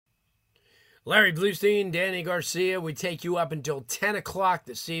Larry Blustein, Danny Garcia. We take you up until 10 o'clock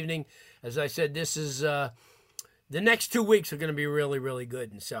this evening. As I said, this is the next 2 weeks are going to be really, really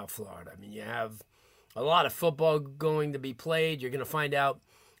good in South Florida. I mean, you have a lot of football going to be played. You're going to find out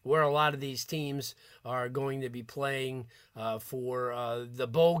where a lot of these teams are going to be playing for the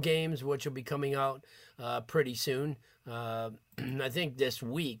bowl games, which will be coming out pretty soon. I think this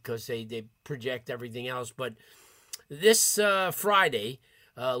week because they project everything else. But this Friday,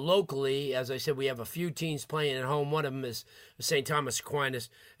 locally, as I said, we have a few teams playing at home. One of them is St. Thomas Aquinas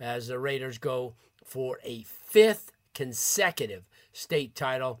as the Raiders go for a fifth consecutive state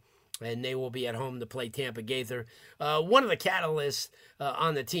title, and they will be at home to play Tampa Gaither. One of the catalysts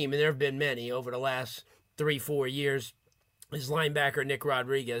on the team, and there have been many over the last 3-4 years, is linebacker Nick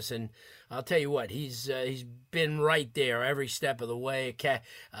Rodriguez, and I'll tell you what, he's been right there every step of the way.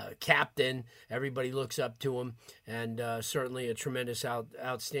 Captain, everybody looks up to him, and certainly a tremendous,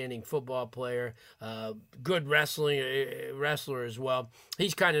 outstanding football player. Good wrestler as well.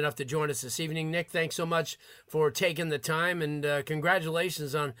 He's kind enough to join us this evening. Nick, thanks so much for taking the time, and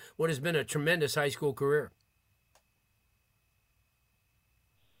congratulations on what has been a tremendous high school career.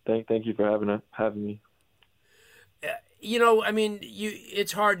 Thank you for having me. I mean,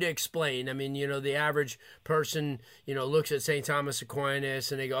 it's hard to explain. I mean, the average person, looks at St. Thomas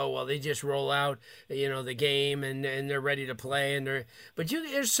Aquinas and they go, oh, well, they just roll out, the game and they're ready to play. But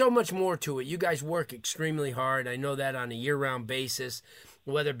there's so much more to it. You guys work extremely hard. I know that on a year-round basis,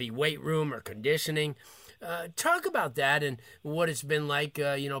 whether it be weight room or conditioning. Talk about that and what it's been like,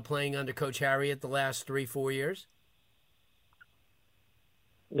 playing under Coach Harriet the last 3-4 years.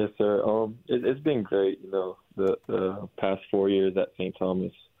 Yes, sir. It's been great. The past 4 years at St.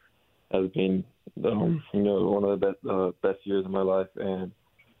 Thomas has been, one of the best years of my life. And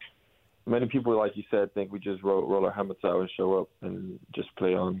many people, like you said, think we just roll our helmets out and show up and just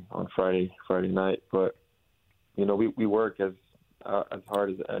play on Friday night. But we work as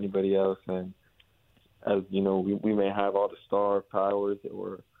hard as anybody else, and as we may have all the star powers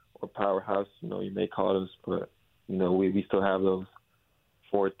or powerhouse, you may call us, but we still have those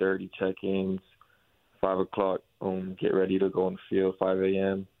 4:30 check-ins, 5 o'clock, get ready to go on the field, 5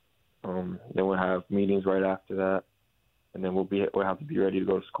 a.m. Then we'll have meetings right after that, and then we'll have to be ready to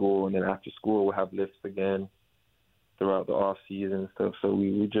go to school, and then after school we'll have lifts again throughout the off season and stuff. So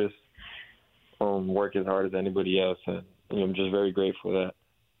we just work as hard as anybody else, and I'm just very grateful that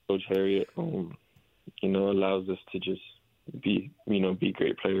Coach Harriet allows us to just be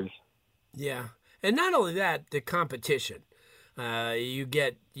great players. Yeah, and not only that, the competition. You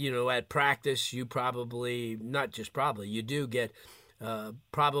get, at practice, you probably, not just probably, you do get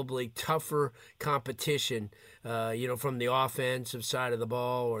probably tougher competition, from the offensive side of the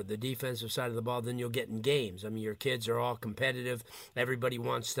ball or the defensive side of the ball than you'll get in games. I mean, your kids are all competitive. Everybody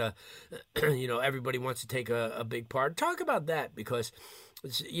wants to, take a big part. Talk about that because,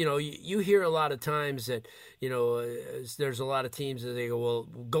 you hear a lot of times that, there's a lot of teams that they go, well,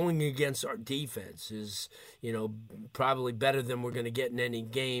 going against our defense is, probably better than we're going to get in any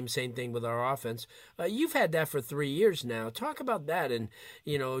game. Same thing with our offense. You've had that for 3 years now. Talk about that and,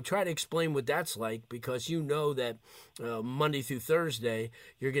 try to explain what that's like because that Monday through Thursday,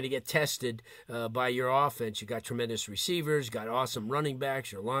 you're going to get tested by your offense. You got tremendous receivers, got awesome running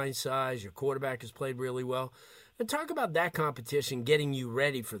backs, your line size, your quarterback has played really well. And talk about that competition getting you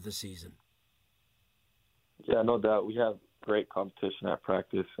ready for the season. Yeah, no doubt. We have great competition at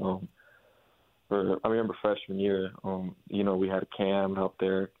practice. I remember freshman year, we had Cam out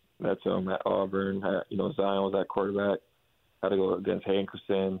there. That's at Auburn. Zion was at quarterback. Had to go against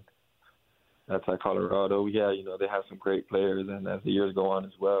Hankerson. That's at Colorado. They have some great players, and as the years go on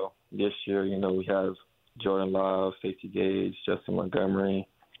as well. This year, we have Jordan Love, Stacey Gage, Justin Montgomery,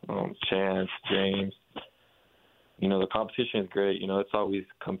 Chance, James. The competition is great. It's always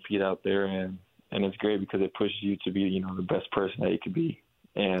compete out there, and it's great because it pushes you to be, the best person that you could be.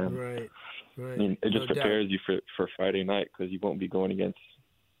 And right. It just prepares you for Friday night because you won't be going against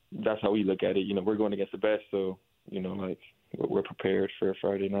 – that's how we look at it. We're going against the best, so, we're prepared for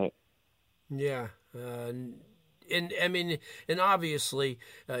Friday night. Yeah. And obviously,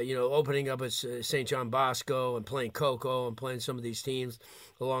 opening up at St. John Bosco and playing Cocoa and playing some of these teams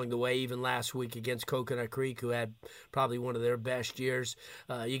along the way, even last week against Coconut Creek, who had probably one of their best years.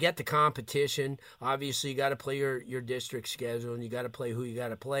 You get the competition. Obviously, you got to play your district schedule and you got to play who you got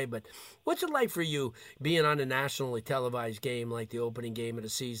to play. But what's it like for you being on a nationally televised game like the opening game of the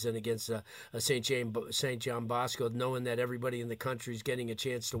season against St. John Bosco, knowing that everybody in the country is getting a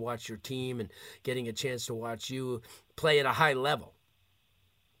chance to watch your team and getting a chance to watch you play at a high level?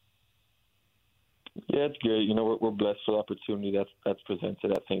 Yeah, it's great. We're blessed for the opportunity that's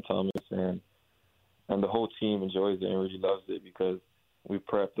presented at St. Thomas, and and the whole team enjoys it and really loves it because we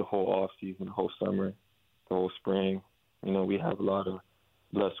prep the whole off season, the whole summer, the whole spring. You know, we have a lot of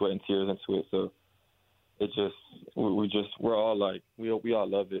blood, sweat, and tears into it. So it just we're all like we all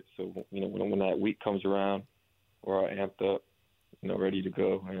love it. So you know, when that week comes around, we're all amped up, you know, ready to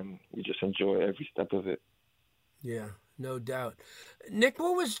go, and we just enjoy every step of it. Yeah, no doubt. Nick,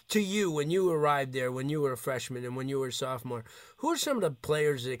 what was to you when you arrived there, when you were a freshman and when you were a sophomore? Who are some of the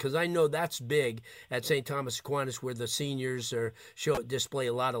players? Because I know that's big at St. Thomas Aquinas, where the seniors display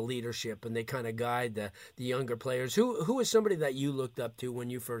a lot of leadership and they kind of guide the younger players. Who was somebody that you looked up to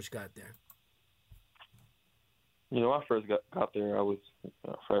when you first got there? You know, when I first got there, I was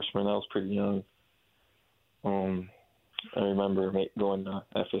a freshman. I was pretty young. I remember going to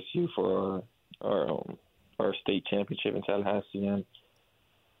FSU for our state championship in Tallahassee, and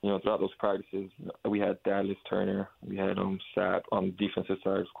you know, throughout those practices, we had Dallas Turner, we had Sapp on the defensive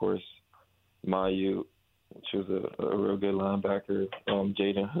side, of course, Mayu, which was a real good linebacker,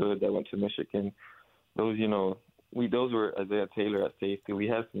 Jaden Hood that went to Michigan. Those, you know, those were Isaiah Taylor at safety. We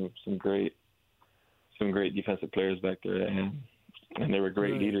had some great defensive players back there, and they were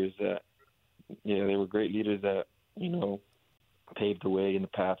great leaders that, you know, paved the way in the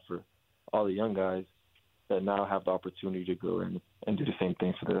path for all the young guys that now have the opportunity to go and do the same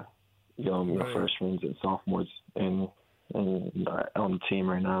thing for the young freshmen and sophomores and on the team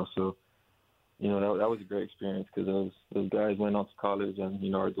right now. So, you know, that was a great experience because those guys went on to college and,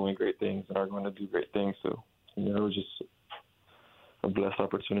 you know, are doing great things and are going to do great things. So, you know, it was just a blessed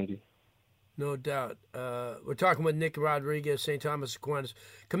opportunity. No doubt. We're talking with Nick Rodriguez, St. Thomas Aquinas,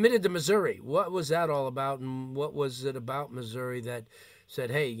 committed to Missouri. What was that all about, and what was it about Missouri that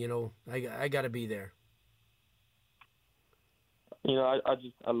said, hey, you know, I got to be there? You know,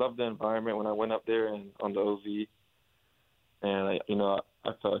 I loved the environment when I went up there and on the OV, and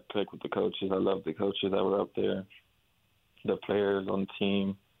I felt I clicked with the coaches. I loved the coaches that were up there, the players on the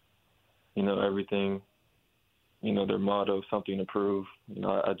team. You know, everything. You know, their motto, something to prove. You know,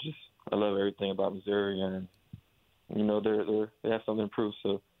 I love everything about Missouri, and you know they have something to prove.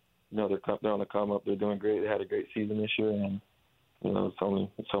 So, you know, they're on the come up. They're doing great. They had a great season this year, and you know it's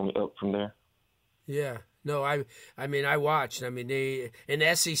only up from there. Yeah. No, I mean, I watched. I mean, they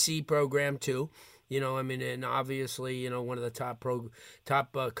an SEC program too. You know, I mean, and obviously, you know, one of the top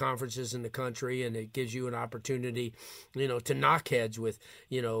conferences in the country, and it gives you an opportunity, you know, to knock heads with,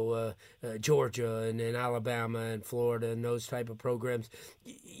 you know, Georgia and Alabama and Florida and those type of programs.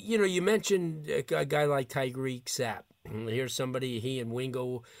 You know, you mentioned a guy like Tyreek Sapp. Here's somebody. He and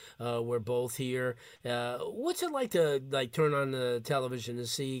Wingo were both here. What's it like to turn on the television and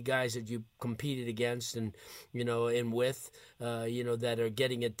see guys that you competed against and you know and with you know that are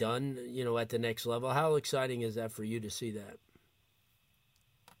getting it done you know at the next level? How exciting is that for you to see that?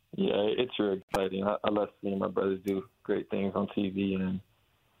 Yeah, it's really exciting. I love seeing my brothers do great things on TV, and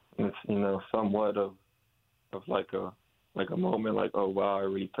it's you know somewhat of like a moment like, oh wow, I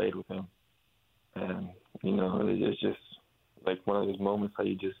really played with him. And, you know, it's just like one of those moments that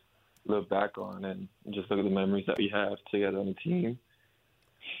you just look back on and just look at the memories that we have together on the team.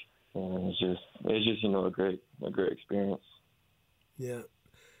 And it's just you know, a great experience. Yeah.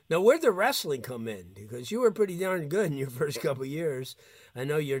 Now, where'd the wrestling come in? Because you were pretty darn good in your first couple of years. I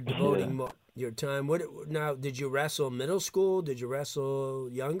know you're devoting your time. Now, did you wrestle in middle school? Did you wrestle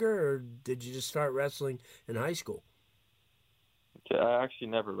younger? Or did you just start wrestling in high school? Yeah, I actually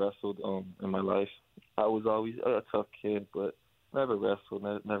never wrestled in my life. I was always a tough kid, but never wrestled,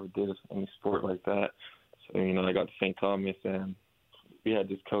 never did any sport like that. So, you know, I got to St. Thomas, and we had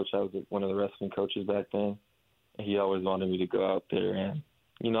this coach. I was one of the wrestling coaches back then, and he always wanted me to go out there. And,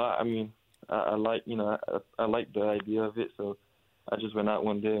 you know, I mean, I like the idea of it, so I just went out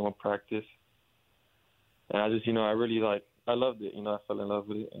one day, one practice, and I just, you know, I loved it. You know, I fell in love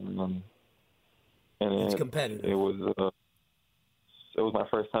with it, and it's competitive. It was my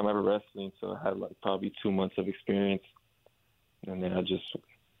first time ever wrestling, so I had like probably 2 months of experience, and then I just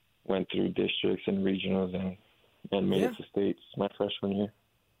went through districts and regionals and made it to states my freshman year.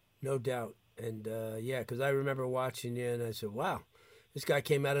 No doubt, and because I remember watching you, and I said, "Wow, this guy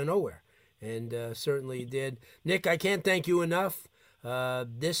came out of nowhere," and certainly he did. Nick, I can't thank you enough.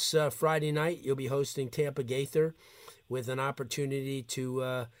 This Friday night, you'll be hosting Tampa Gaither with an opportunity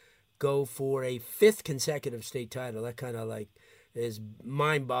to go for a 5th consecutive state title. That kind of like is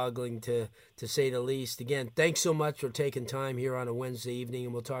mind-boggling to say the least. Again, thanks so much for taking time here on a Wednesday evening,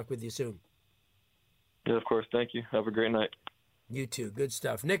 and we'll talk with you soon. Yeah, of course. Thank you. Have a great night. You too. Good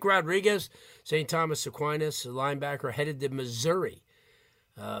stuff. Nick Rodriguez, St. Thomas Aquinas, linebacker, headed to Missouri.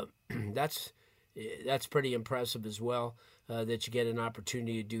 That's pretty impressive as well, that you get an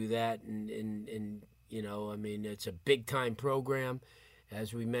opportunity to do that. And You know, I mean, it's a big-time program,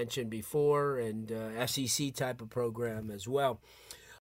 as we mentioned before, and SEC type of program as well.